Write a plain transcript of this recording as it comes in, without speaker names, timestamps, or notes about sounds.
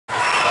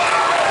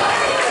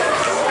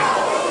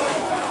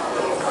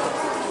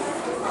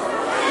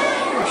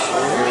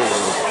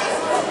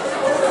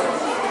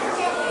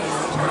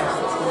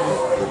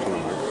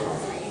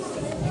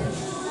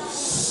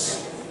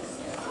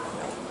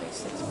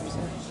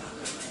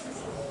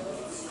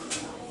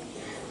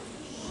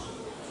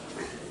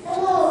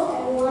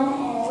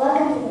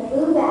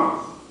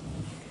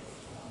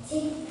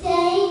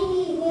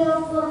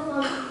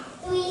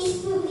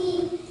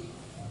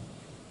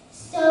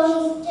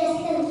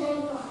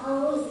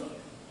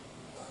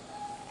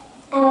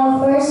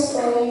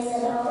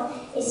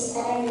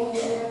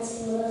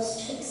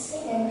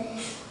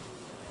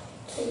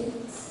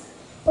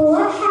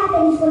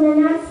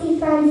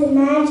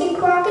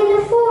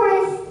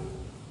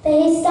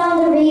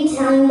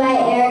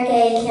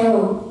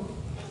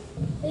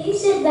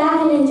sit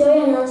back and enjoy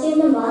Anansi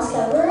and the moss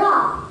cover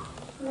rock.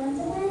 Once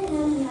upon a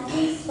time,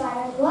 Anansi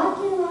spider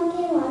walking in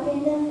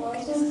the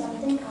forest when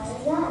something caught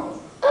his eyes.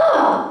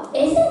 Oh,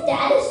 isn't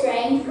that a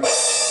strange?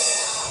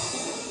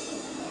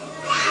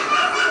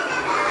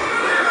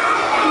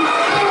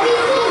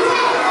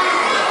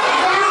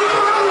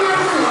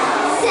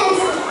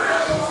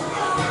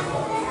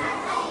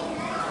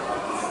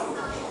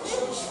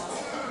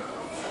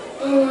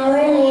 An hour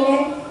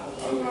later,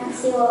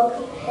 Anansi woke up.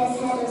 His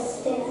head was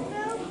spinning.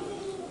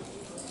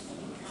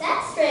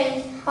 That's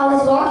strange. I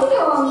was walking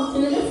along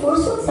through the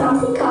forest when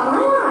something caught my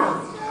eye.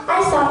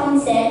 I stopped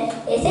and said,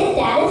 "Isn't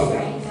that a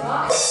strange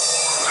rock?"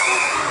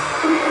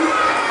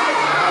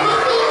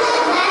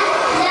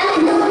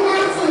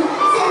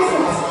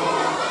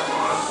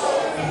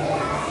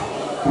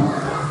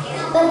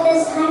 But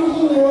this time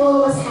he knew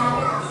what was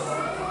happening.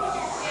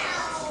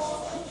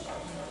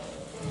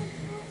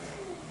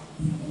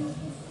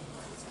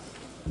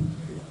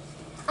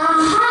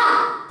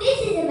 Aha! This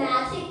is a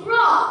magic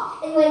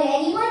rock. And when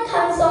anyone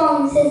comes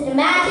along and says the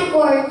magic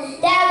word,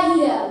 down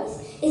he goes.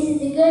 This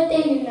is a good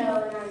thing to know,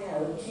 and I know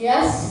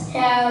just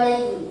how to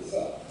use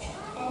it.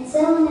 And so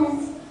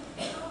Nancy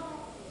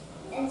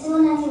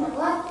went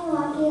walking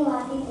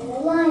to the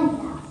lion's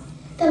house.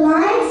 The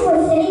lions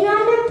were sitting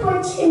on their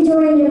porch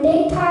enjoying a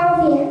big pile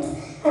of yams.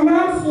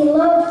 Anansi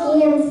loved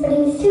yams, but he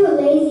was too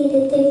lazy to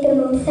dig them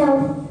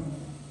himself.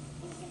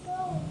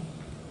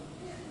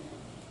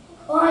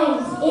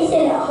 Lions,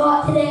 isn't it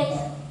hot today?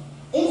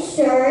 It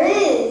sure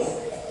is.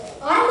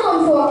 I'm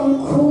going for a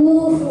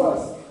cool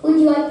forest. Would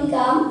you like to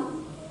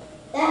come?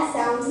 That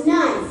sounds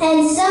nice.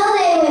 And so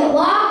they went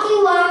walking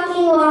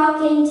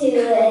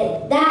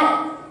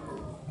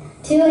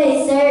to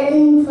a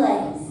certain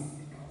place.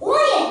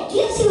 Lion, do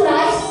you see what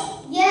I see?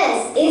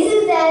 Yes,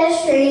 isn't that a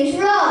strange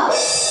rock?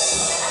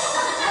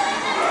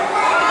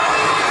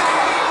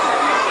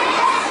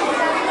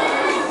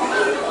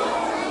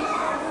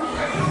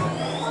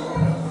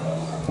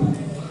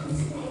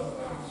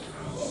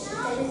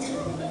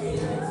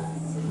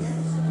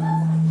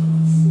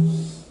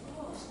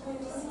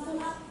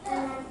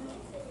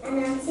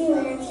 Anansi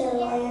went into the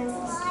lions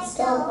and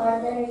stole part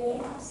of their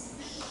yams.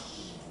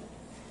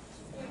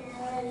 An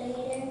hour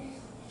later,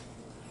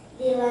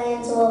 the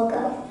lions woke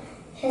up.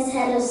 His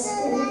head was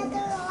spinning.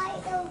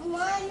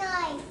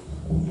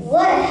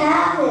 What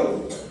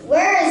happened?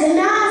 Where is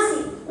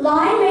Anansi?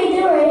 Lion made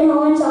their way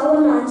home and saw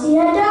what Nancy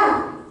had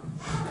done.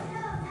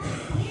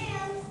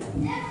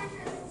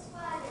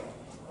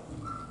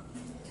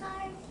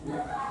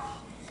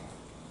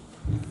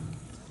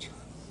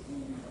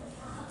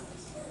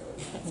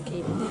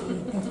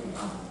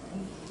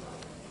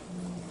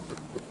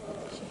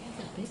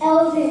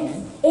 Elephants,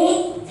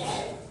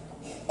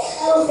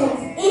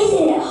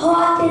 isn't it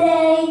hot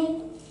today?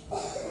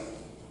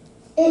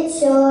 It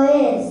sure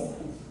is.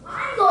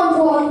 I'm going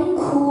for a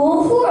cool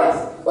forest.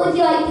 Would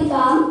you like to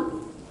come?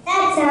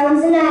 That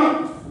sounds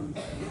nice.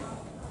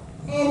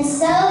 And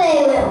so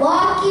they went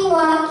walking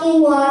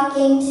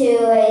to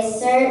a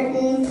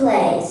certain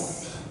place.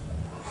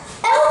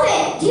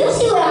 Elephant, do you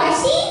see what I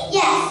see?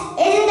 Yes,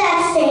 isn't that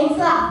a strange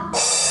rock?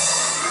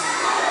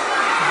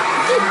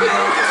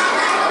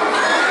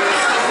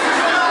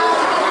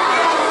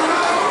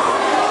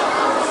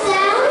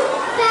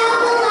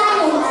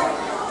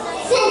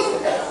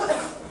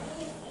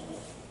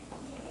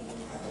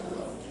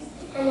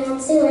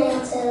 Anansi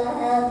went to the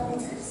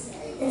elephant's house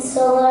and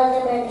stole all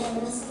the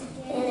bananas.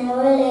 An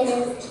hour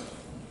later,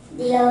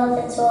 the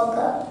elephants woke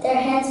up. Their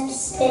heads were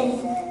spinning.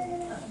 What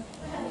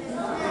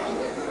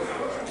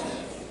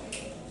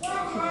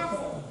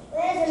happened?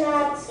 Where's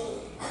Anansi?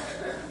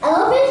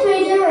 Elephants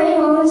made their way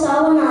home and saw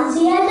what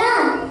Nancy had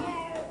done.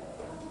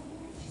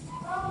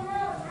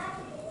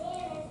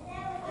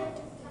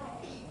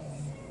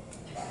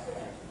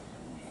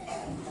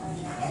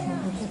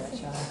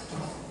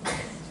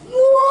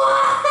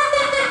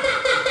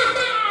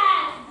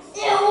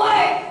 It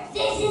worked!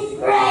 This is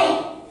great!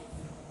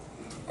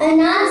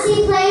 Anansi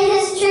played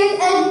his trick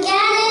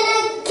again and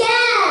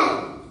again.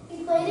 He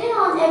played it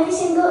on every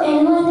single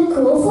animal in the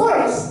cool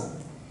forest.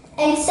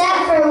 Except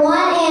for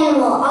one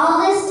animal. All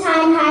this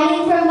time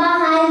hiding from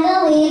behind the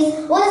leaves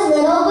was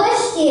little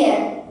bush deer.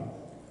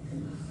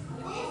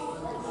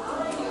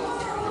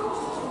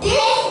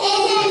 This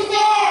isn't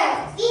fair.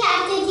 We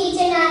have to teach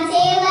Anansi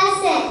a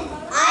lesson.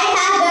 I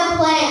have a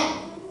plan.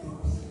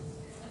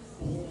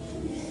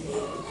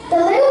 The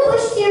little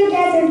bush deer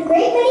gathered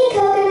great many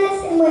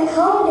coconuts and went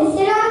home to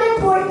sit on the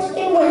porch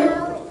and wait.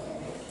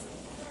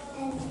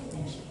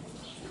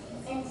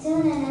 And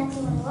soon Anansi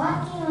went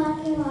walking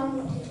to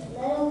the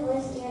little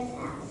bush deer's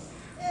house.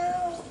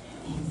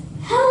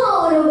 Hello,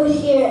 little bush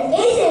deer.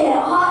 Isn't it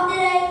hot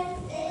today?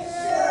 It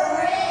sure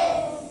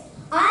is.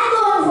 I'm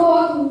going for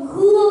a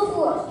cool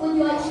forest. Would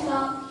you like to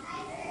come?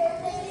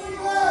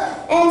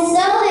 And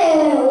so they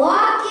went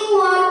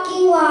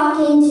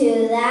walking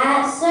to that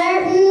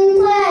certain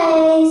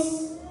place.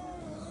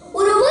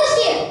 Little bush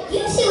deer,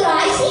 you see what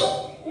I see?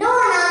 No,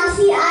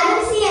 Anansi, I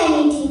don't see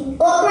anything.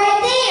 Look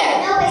right there.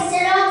 No, I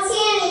still don't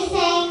see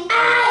anything.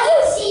 Ah, you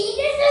see,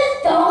 you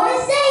just don't want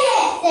to say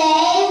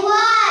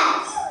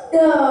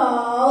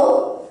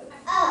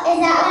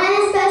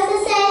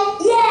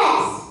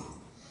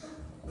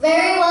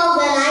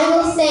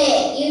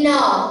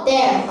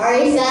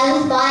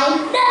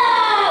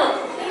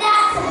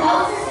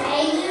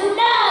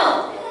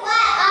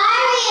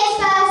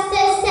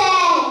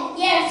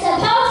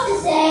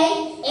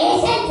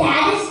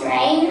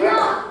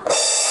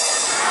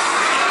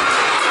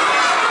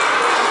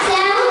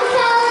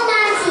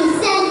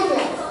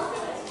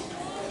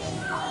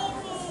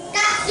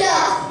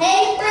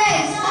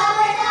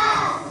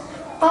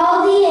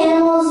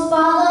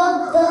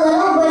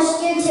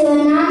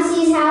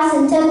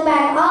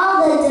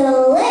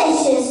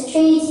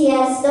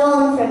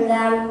from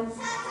them.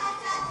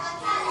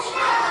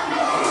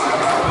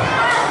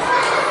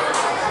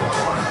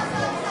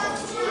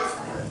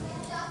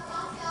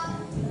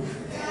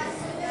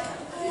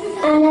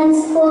 And then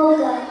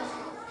Squawka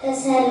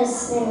has had a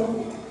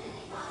snake.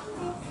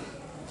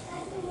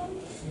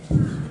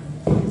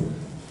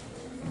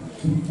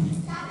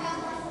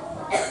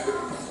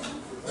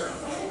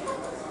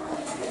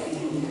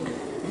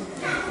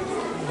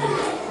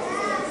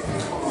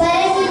 But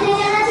if you think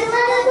I'm not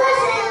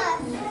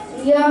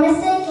person, you're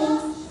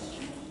mistaken.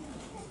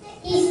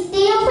 He's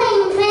still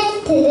playing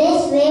tricks to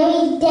this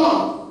very day.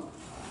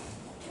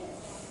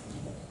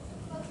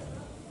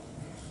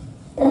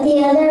 But the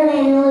other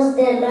animals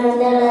did learn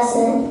their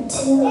lesson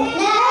too.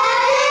 No!